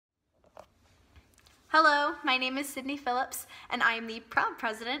Hello, my name is Sydney Phillips, and I am the proud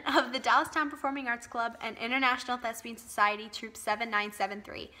president of the Dallastown Performing Arts Club and International Thespian Society Troop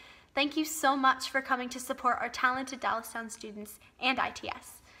 7973. Thank you so much for coming to support our talented Dallastown students and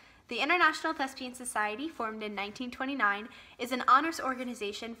ITS. The International Thespian Society, formed in 1929, is an honors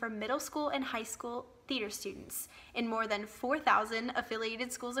organization for middle school and high school theater students in more than 4,000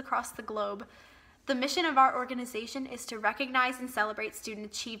 affiliated schools across the globe. The mission of our organization is to recognize and celebrate student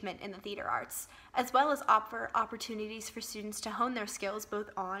achievement in the theater arts, as well as offer opportunities for students to hone their skills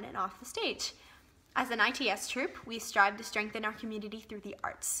both on and off the stage. As an ITS troupe, we strive to strengthen our community through the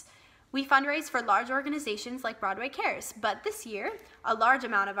arts. We fundraise for large organizations like Broadway Cares, but this year, a large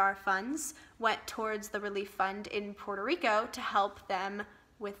amount of our funds went towards the relief fund in Puerto Rico to help them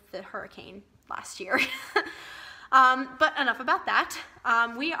with the hurricane last year. But enough about that.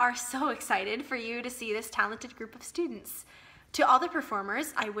 We are so excited for you to see this talented group of students. To all the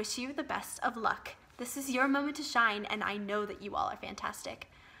performers, I wish you the best of luck. This is your moment to shine, and I know that you all are fantastic.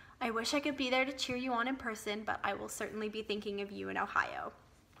 I wish I could be there to cheer you on in person, but I will certainly be thinking of you in Ohio.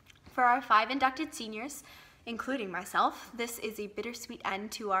 For our 5 inducted seniors, including myself, this is a bittersweet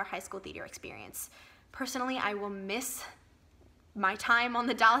end to our high school theater experience. Personally, I will miss my time on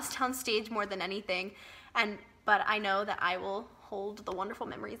the Dallastown stage more than anything, but I know that I will hold the wonderful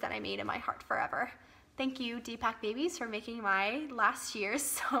memories that I made in my heart forever. Thank you, DPAC babies, for making my last year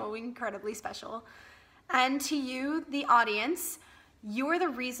so incredibly special. And to you, the audience, you're the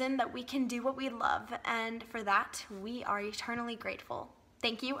reason that we can do what we love, and for that, we are eternally grateful.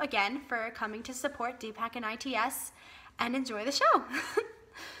 Thank you again for coming to support DPAC and ITS, and enjoy the show.